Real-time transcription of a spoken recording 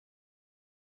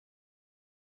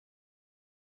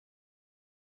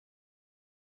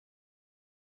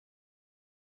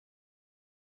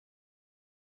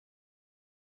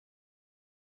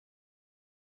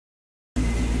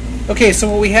Okay, so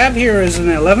what we have here is an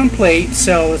 11 plate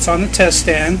cell that's on the test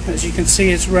stand. As you can see,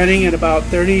 it's running at about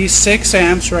 36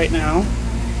 amps right now.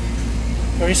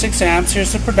 36 amps.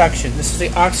 Here's the production. This is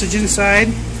the oxygen side.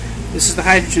 This is the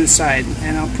hydrogen side,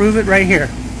 and I'll prove it right here.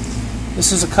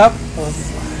 This is a cup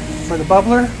for the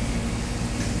bubbler,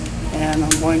 and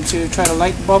I'm going to try to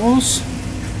light the bubbles.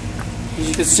 As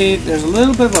you can see, there's a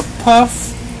little bit of a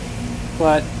puff,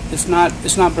 but it's not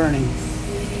burning.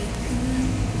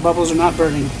 The bubbles are not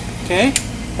burning. Okay,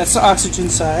 that's the oxygen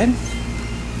side.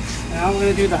 Now we're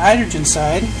going to do the hydrogen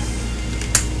side,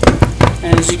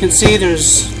 and as you can see,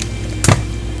 there's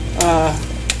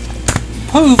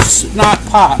poofs, not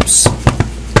pops.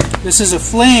 This is a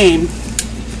flame,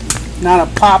 not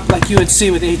a pop like you would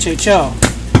see with HHO.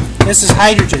 This is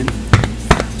hydrogen.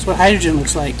 That's what hydrogen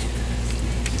looks like.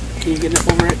 Can you get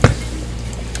it over it?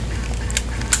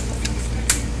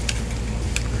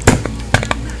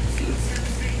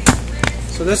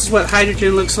 So this is what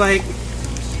hydrogen looks like.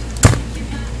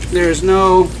 There's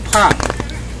no pop.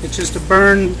 It's just a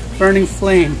burning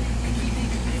flame.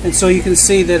 And so you can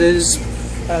see that it is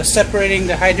separating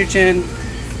the hydrogen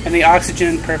and the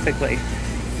oxygen perfectly.